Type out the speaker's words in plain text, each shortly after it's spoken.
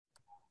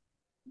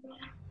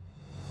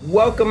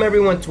Welcome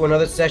everyone to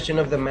another session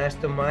of the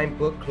Mastermind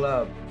Book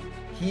Club.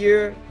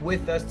 Here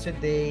with us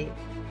today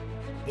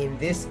in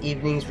this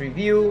evening's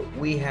review,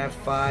 we have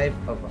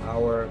 5 of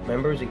our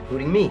members,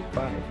 including me.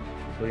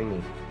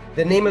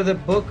 The name of the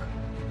book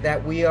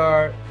that we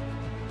are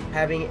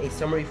having a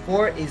summary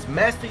for is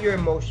Master Your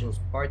Emotions,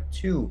 Part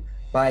 2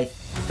 by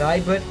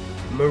Thibaut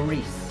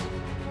Meurisse.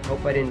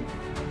 Hope I didn't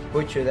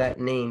butcher that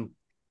name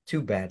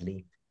too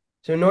badly.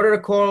 So in order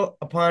to call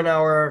upon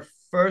our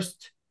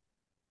first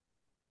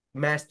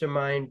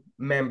Mastermind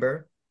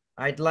member,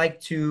 I'd like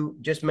to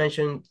just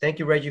mention, thank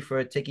you, Reggie,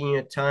 for taking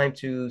your time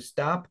to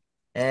stop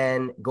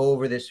and go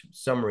over this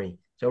summary.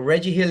 So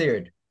Reggie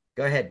Hilliard,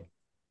 go ahead.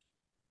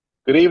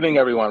 Good evening,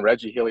 everyone.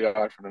 Reggie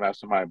Hilliard from the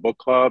Mastermind Book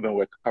Club, and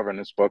we're covering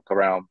this book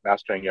around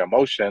mastering your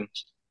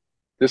emotions.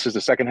 This is the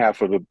second half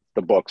of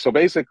the book. So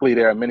basically,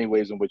 there are many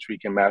ways in which we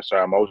can master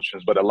our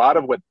emotions, but a lot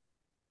of what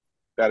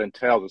that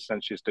entails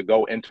essentially is to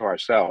go into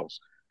ourselves.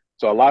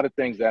 So a lot of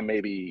things that may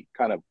be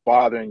kind of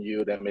bothering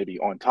you, that may be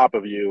on top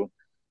of you,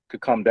 could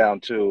come down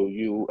to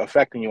you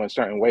affecting you in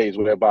certain ways,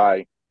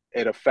 whereby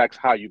it affects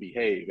how you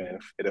behave,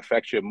 and it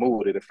affects your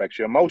mood, it affects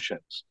your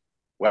emotions,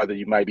 whether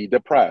you might be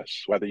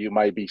depressed, whether you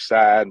might be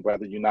sad,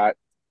 whether you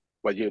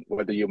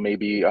may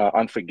be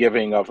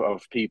unforgiving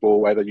of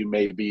people, whether you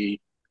may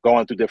be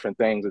going through different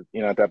things,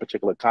 at that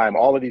particular time.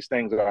 All of these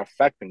things are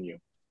affecting you,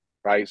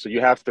 right? So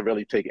you have to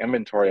really take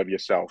inventory of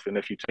yourself. And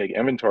if you take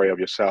inventory of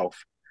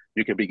yourself,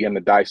 you can begin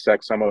to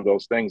dissect some of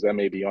those things that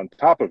may be on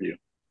top of you.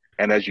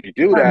 And as you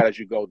do that, as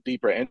you go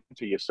deeper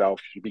into yourself,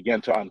 you begin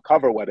to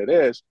uncover what it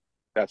is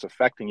that's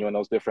affecting you in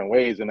those different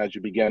ways. And as you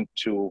begin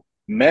to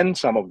mend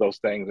some of those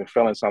things and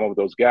fill in some of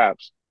those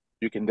gaps,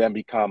 you can then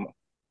become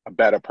a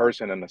better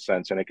person in a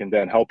sense. And it can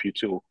then help you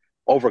to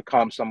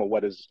overcome some of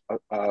what is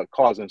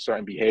causing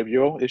certain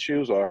behavioral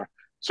issues or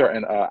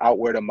certain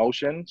outward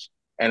emotions.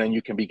 And then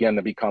you can begin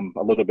to become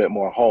a little bit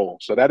more whole.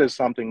 So that is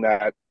something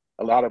that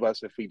a lot of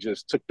us, if we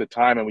just took the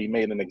time and we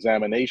made an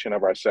examination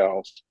of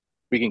ourselves,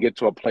 we can get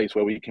to a place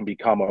where we can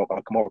become a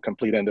more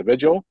complete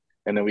individual.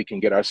 And then we can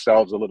get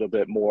ourselves a little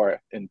bit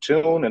more in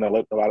tune and a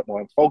lot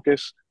more in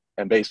focus.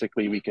 And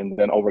basically, we can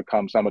then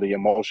overcome some of the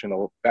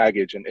emotional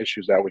baggage and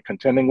issues that we're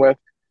contending with,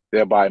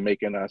 thereby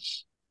making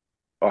us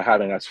or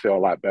having us feel a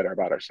lot better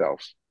about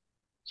ourselves.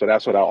 So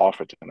that's what I'll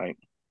offer tonight.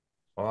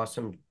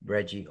 Awesome,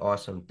 Reggie.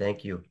 Awesome.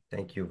 Thank you.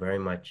 Thank you very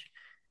much.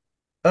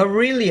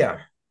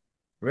 Aurelia,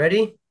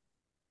 ready?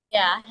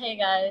 Yeah, hey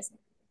guys.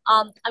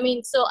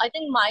 So I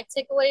think my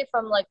takeaway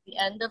from like the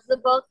end of the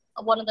book,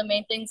 one of the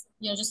main things,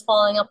 just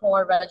following up on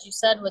what Reggie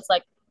said was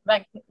like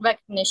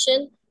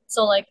recognition.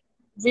 So like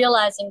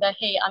realizing that,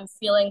 hey, I'm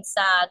feeling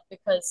sad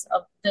because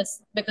of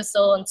this, because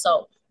so and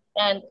so,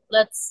 and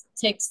let's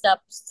take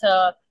steps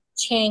to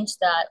change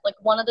that. Like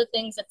one of the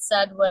things it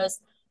said was,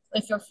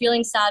 if you're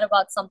feeling sad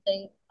about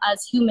something,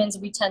 as humans,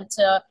 we tend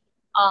to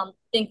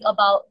think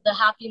about the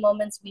happy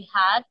moments we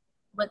had.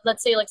 But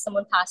let's say like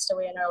someone passed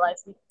away in our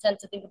life, we tend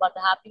to think about the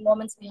happy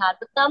moments we had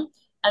with them,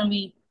 and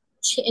we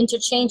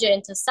interchange it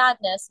into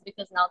sadness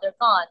because now they're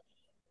gone.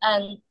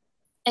 And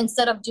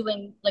instead of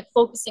doing like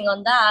focusing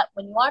on that,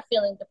 when you are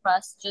feeling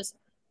depressed, just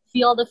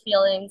feel the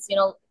feelings.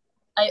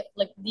 I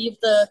like leave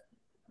the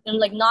and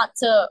like not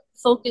to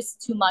focus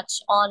too much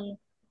on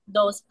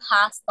those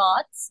past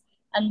thoughts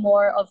and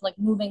more of like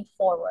moving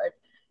forward.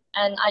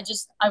 And I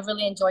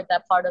really enjoyed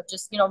that part of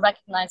just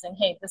recognizing,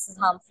 hey, this is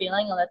how I'm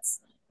feeling, and let's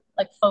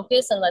like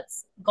focus and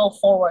let's go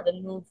forward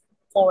and move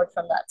forward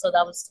from that. So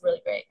that was really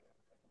great.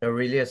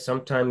 Aurelia,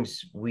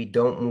 sometimes we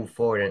don't move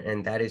forward,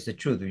 and that is the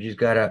truth. We just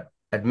gotta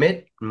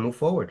admit and move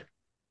forward.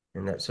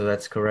 So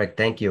that's correct.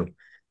 Thank you.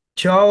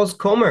 Charles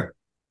Comer.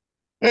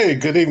 Hey,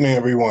 good evening,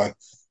 everyone.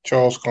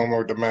 Charles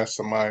Comer, the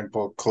Mastermind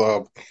Book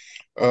Club.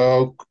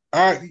 Uh,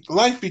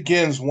 Life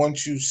begins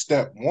once you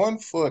step 1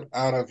 foot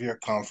out of your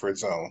comfort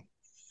zone.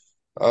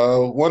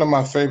 One of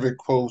my favorite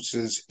quotes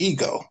is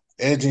ego,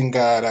 edging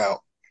God out.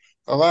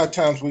 A lot of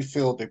times we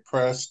feel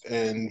depressed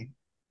and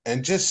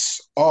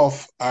just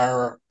off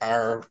our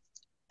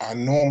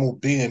normal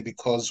being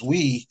because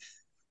we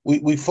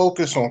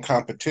focus on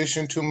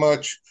competition too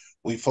much.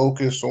 We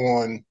focus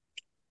on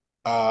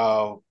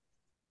uh,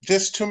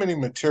 just too many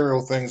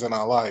material things in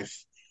our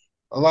life.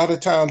 A lot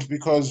of times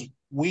because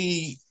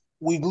we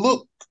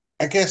look,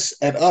 I guess,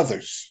 at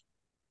others,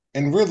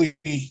 and really,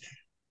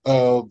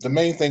 the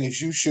main thing is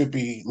you should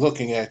be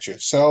looking at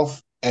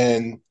yourself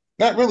and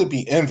not really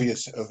be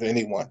envious of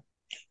anyone.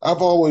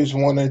 I've always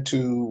wanted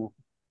to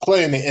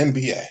play in the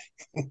NBA.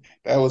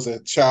 That was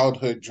a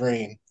childhood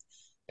dream.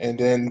 And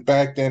then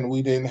back then,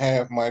 we didn't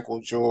have Michael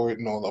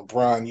Jordan or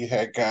LeBron. You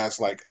had guys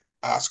like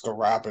Oscar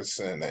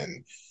Robertson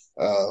and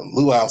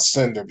Lou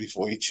Alcindor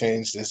before he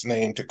changed his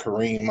name to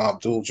Kareem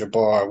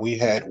Abdul-Jabbar. We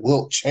had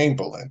Wilt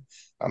Chamberlain.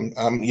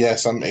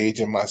 Yes, I'm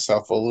aging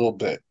myself a little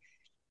bit,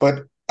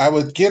 but I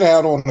would get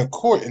out on the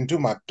court and do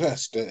my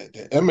best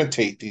to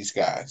imitate these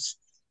guys.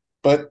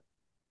 But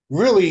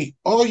really,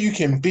 all you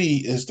can be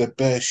is the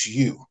best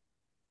you.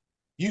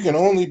 You can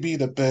only be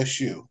the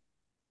best you.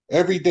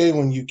 Every day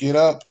when you get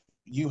up,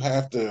 you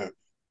have to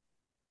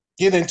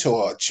get into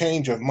a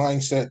change of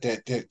mindset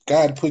that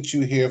God put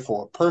you here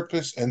for a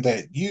purpose and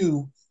that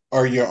you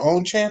are your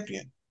own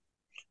champion.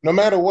 No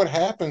matter what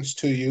happens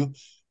to you,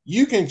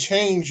 you can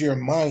change your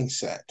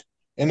mindset.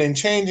 And in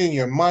changing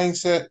your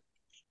mindset,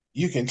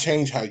 you can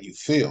change how you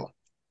feel.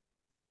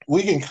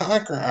 We can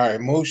conquer our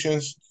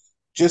emotions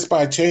just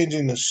by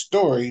changing the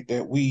story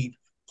that we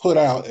put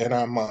out in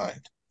our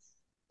mind.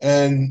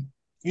 And,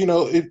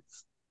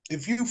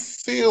 if you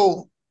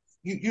feel,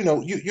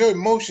 your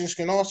emotions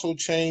can also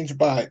change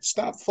by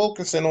stop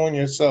focusing on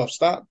yourself,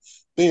 stop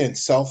being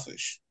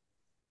selfish.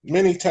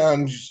 Many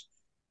times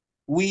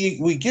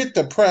we get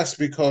depressed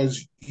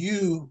because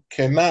you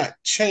cannot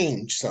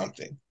change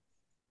something.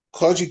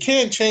 Because you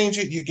can't change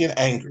it, you get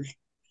angry.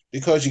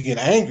 Because you get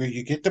angry,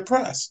 you get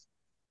depressed.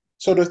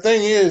 So the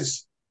thing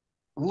is,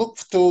 look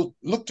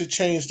to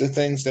change the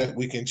things that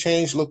we can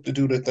change. Look to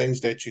do the things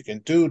that you can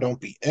do. Don't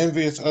be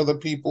envious of other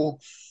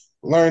people.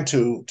 Learn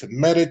to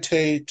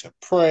meditate, to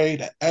pray,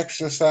 to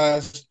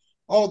exercise.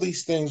 All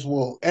these things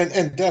will,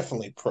 and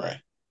definitely pray.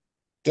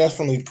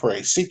 Definitely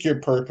pray. Seek your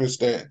purpose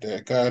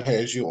that God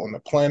has you on the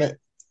planet,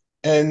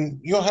 and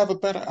you'll have a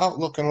better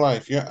outlook in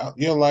life.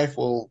 Your life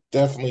will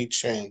definitely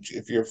change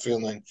if you're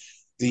feeling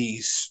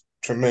these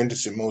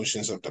tremendous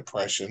emotions of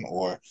depression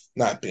or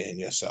not being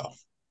yourself.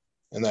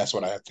 And that's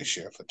what I have to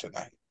share for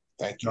tonight.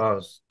 Thank you.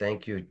 Charles,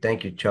 thank you.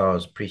 Thank you,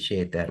 Charles.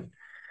 Appreciate that.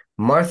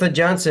 Martha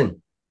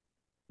Johnson.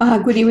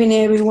 Good evening,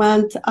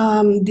 everyone.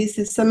 This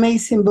is an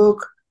amazing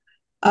book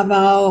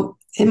about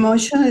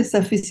emotion. It's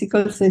a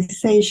physical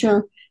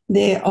sensation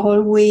that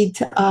all we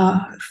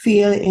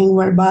feel in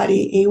our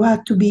body. You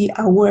have to be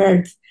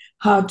aware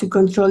how to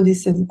control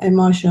these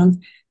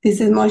emotions.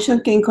 This emotion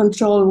can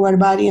control our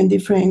body in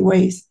different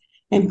ways,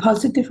 in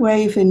positive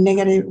way and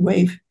negative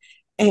way.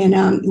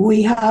 And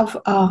we have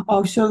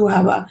also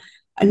have a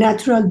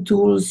natural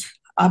tools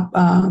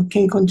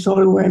can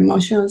control our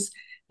emotions,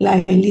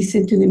 like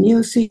listen to the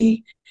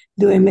music,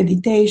 doing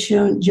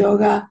meditation,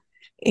 yoga,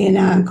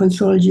 and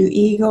control your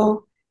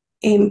ego,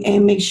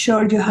 and make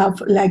sure you have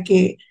like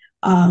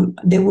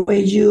the way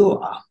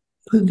you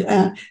put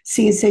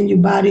things in your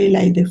body,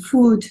 like the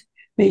food.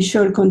 Make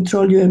sure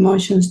control your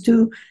emotions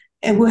too.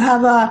 And we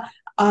have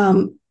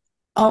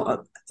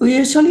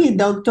usually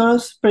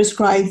doctors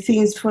prescribe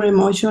things for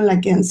emotion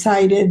like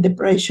anxiety,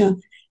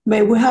 depression,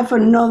 but we have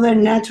another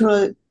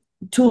natural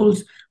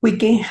tools we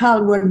can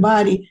help our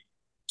body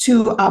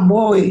to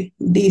avoid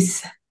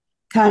this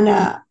kind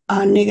of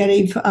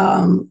negative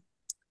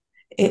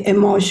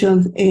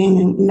emotions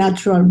in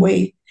natural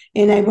way.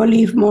 And I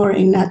believe more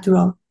in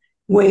natural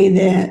way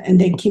than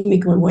the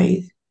chemical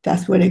way.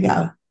 That's what I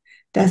got.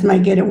 That's my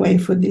getaway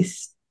for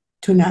this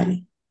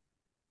tonight.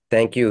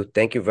 Thank you.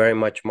 Thank you very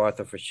much,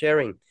 Martha, for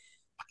sharing.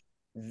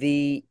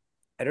 I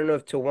don't know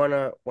if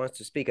Tawana wants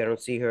to speak. I don't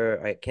see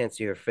her. I can't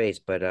see her face,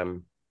 but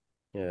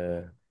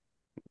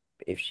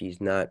if she's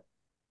not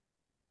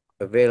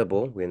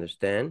available, we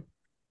understand.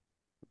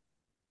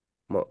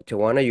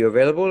 Tawana, you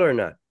available or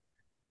not?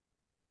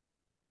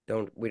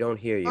 We don't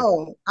hear you.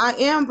 Oh, I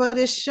am, but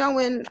it's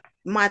showing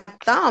my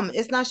thumb.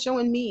 It's not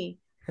showing me.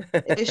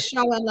 It's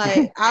showing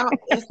like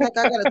it's like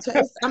I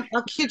gotta.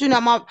 I kid you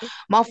not.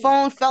 My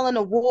phone fell in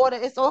the water.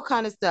 It's all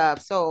kind of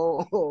stuff.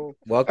 So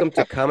welcome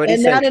to Comedy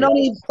and Central. now it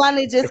only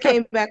finally just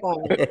came back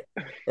on.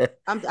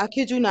 I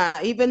kid you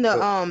not. Even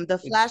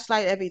the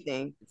flashlight,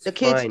 everything. The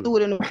kids threw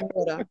it in the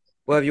water.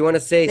 Well, if you want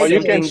to say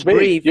something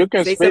brief, you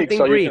can speak.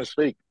 So you can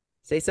speak.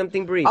 Say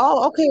something brief.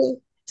 Oh, okay.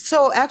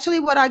 So actually,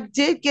 what I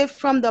did get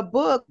from the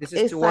book this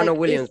is Tawana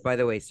Williams, by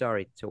the way.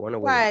 Sorry,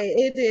 Tawana Williams. Right,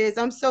 it is.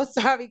 I'm so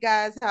sorry,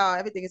 guys, how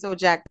everything is so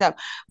jacked up.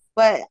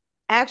 But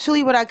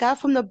actually, what I got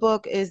from the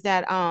book is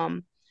that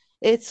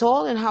it's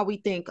all in how we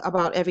think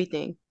about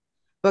everything,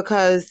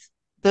 because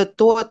the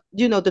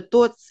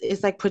thoughts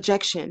is like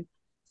projection.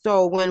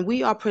 So when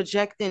we are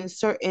projecting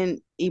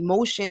certain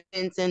emotions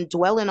and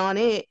dwelling on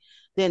it,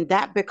 then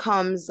that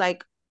becomes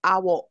like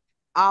our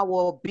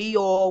be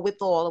all with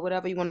all, or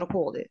whatever you want to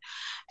call it.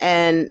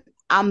 And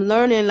I'm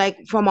learning,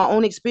 like, from my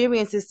own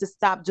experiences, to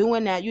stop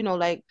doing that,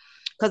 like,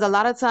 because a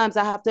lot of times,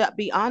 I have to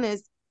be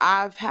honest,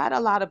 I've had a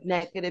lot of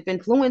negative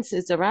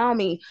influences around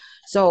me.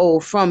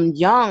 So from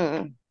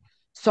young,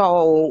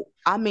 so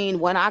I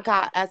mean,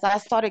 as I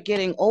started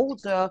getting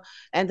older,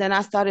 and then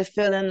I started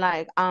feeling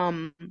like,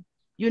 I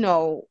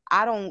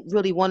don't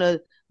really want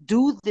to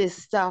do this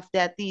stuff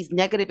that these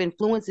negative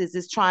influences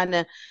is trying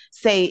to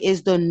say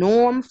is the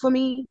norm for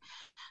me.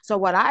 So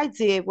what I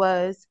did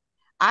was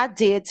I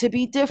dared to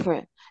be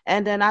different.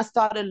 And then I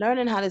started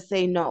learning how to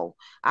say no.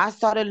 I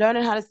started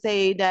learning how to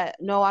say that,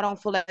 no, I don't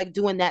feel like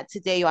doing that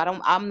today, or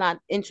I'm not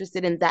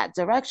interested in that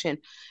direction.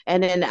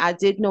 And then I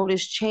did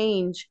notice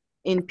change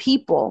in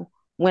people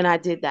when I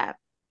did that.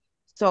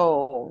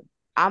 So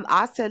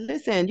I said,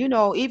 listen,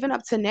 even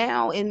up to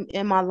now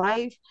in my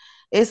life,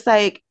 it's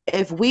like,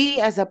 if we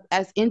as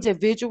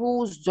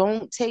individuals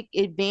don't take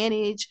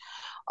advantage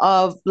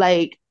of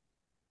like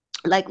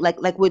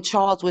what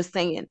Charles was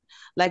saying,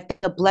 like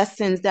the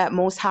blessings that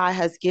Most High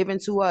has given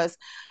to us,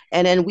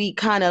 and then we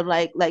kind of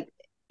like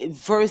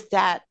verse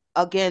that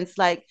against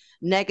like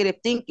negative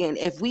thinking.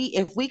 If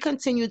we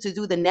continue to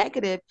do the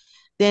negative,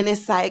 then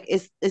it's like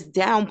it's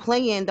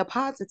downplaying the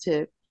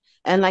positive.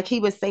 And like he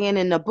was saying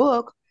in the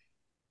book,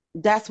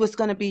 that's what's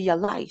going to be your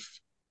life.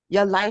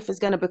 Your life is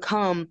going to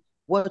become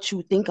what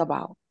you think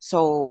about.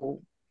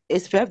 So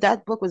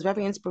that book was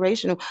very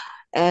inspirational,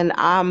 and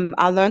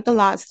I learned a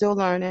lot, still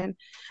learning,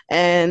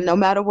 and no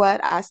matter what,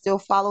 I still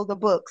follow the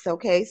books.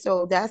 Okay,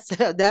 so that's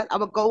that. I'm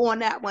gonna go on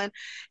that one,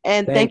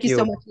 and thank Thank you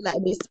so you. much for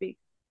letting me speak.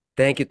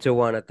 Thank you,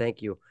 Tawana.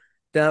 Thank you.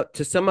 Now,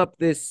 to sum up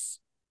this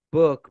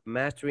book,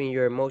 Mastering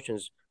Your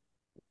Emotions,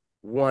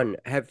 one,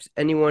 have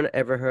anyone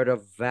ever heard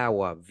of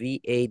VAWA,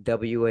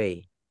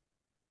 VAWA?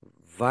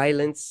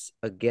 Violence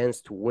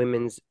Against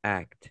Women's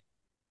Act.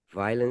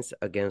 Violence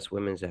Against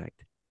Women's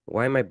Act.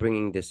 Why am I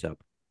bringing this up?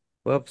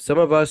 Well, some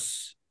of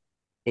us,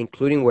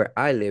 including where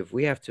I live,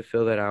 we have to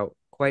fill that out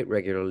quite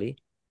regularly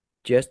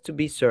just to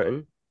be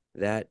certain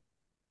that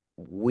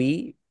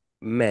we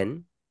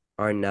men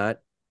are not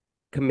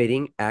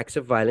committing acts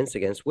of violence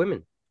against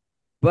women.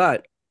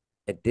 But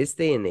at this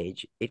day and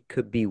age, it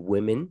could be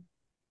women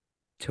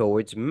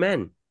towards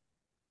men.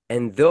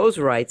 And those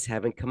rights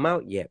haven't come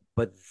out yet,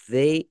 but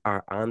they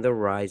are on the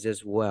rise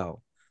as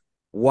well.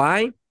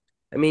 Why?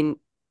 I mean,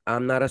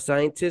 I'm not a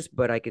scientist,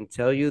 but I can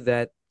tell you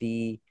that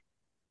the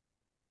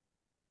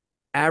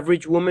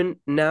average woman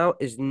now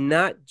is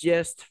not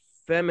just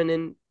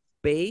feminine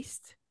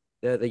based,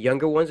 the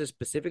younger ones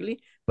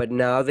specifically, but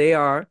now they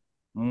are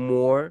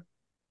more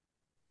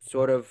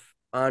sort of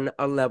on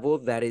a level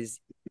that is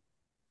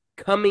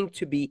coming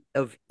to be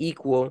of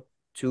equal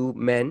to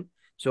men.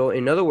 So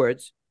in other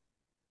words,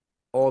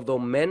 although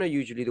men are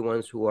usually the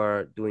ones who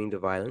are doing the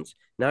violence,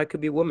 now it could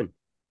be women.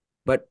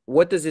 But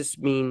what does this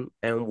mean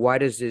and why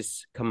does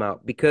this come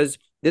out? Because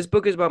this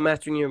book is about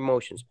mastering your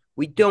emotions.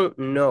 We don't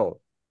know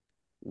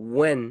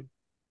when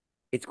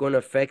it's going to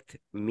affect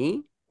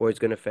me or it's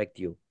going to affect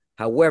you.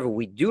 However,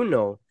 we do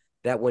know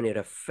that when it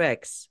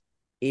affects,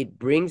 it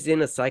brings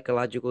in a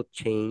psychological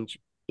change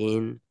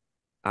in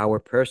our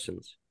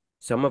persons.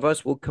 Some of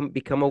us will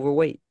become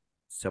overweight.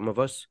 Some of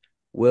us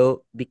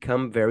will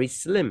become very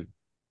slim.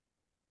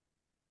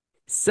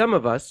 Some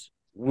of us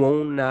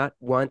will not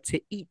want to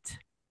eat.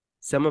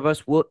 Some of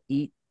us will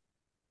eat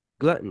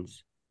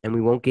gluttons and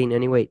we won't gain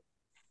any weight.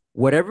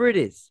 Whatever it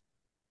is,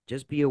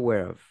 just be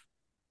aware of.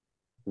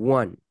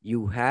 One,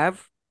 you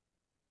have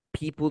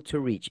people to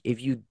reach.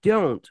 If you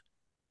don't,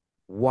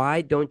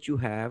 why don't you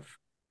have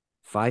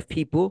 5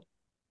 people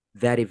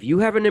that if you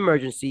have an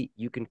emergency,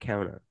 you can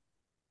count on?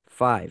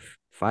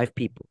 Five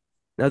people.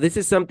 Now, this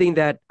is something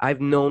that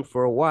I've known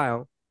for a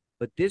while,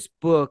 but this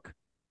book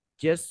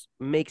just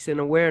makes an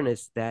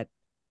awareness that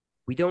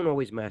we don't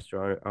always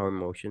master our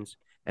emotions.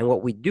 And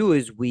what we do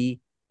is we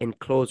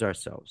enclose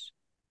ourselves.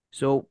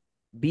 So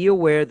be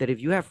aware that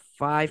if you have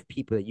 5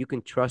 people that you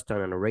can trust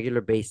on a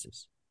regular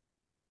basis,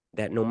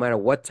 that no matter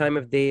what time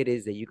of day it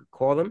is that you could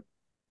call them,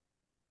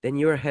 then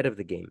you're ahead of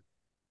the game.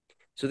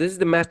 So this is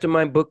the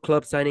Mastermind Book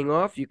Club signing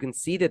off. You can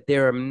see that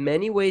there are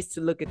many ways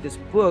to look at this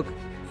book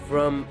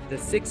from the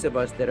 6 of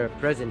us that are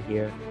present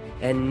here.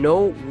 And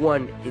no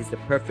one is the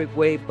perfect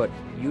way, but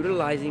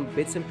utilizing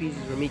bits and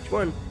pieces from each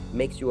one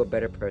makes you a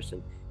better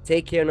person.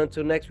 Take care, and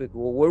until next week,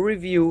 we'll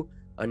review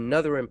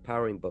another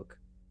empowering book.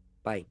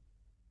 Bye.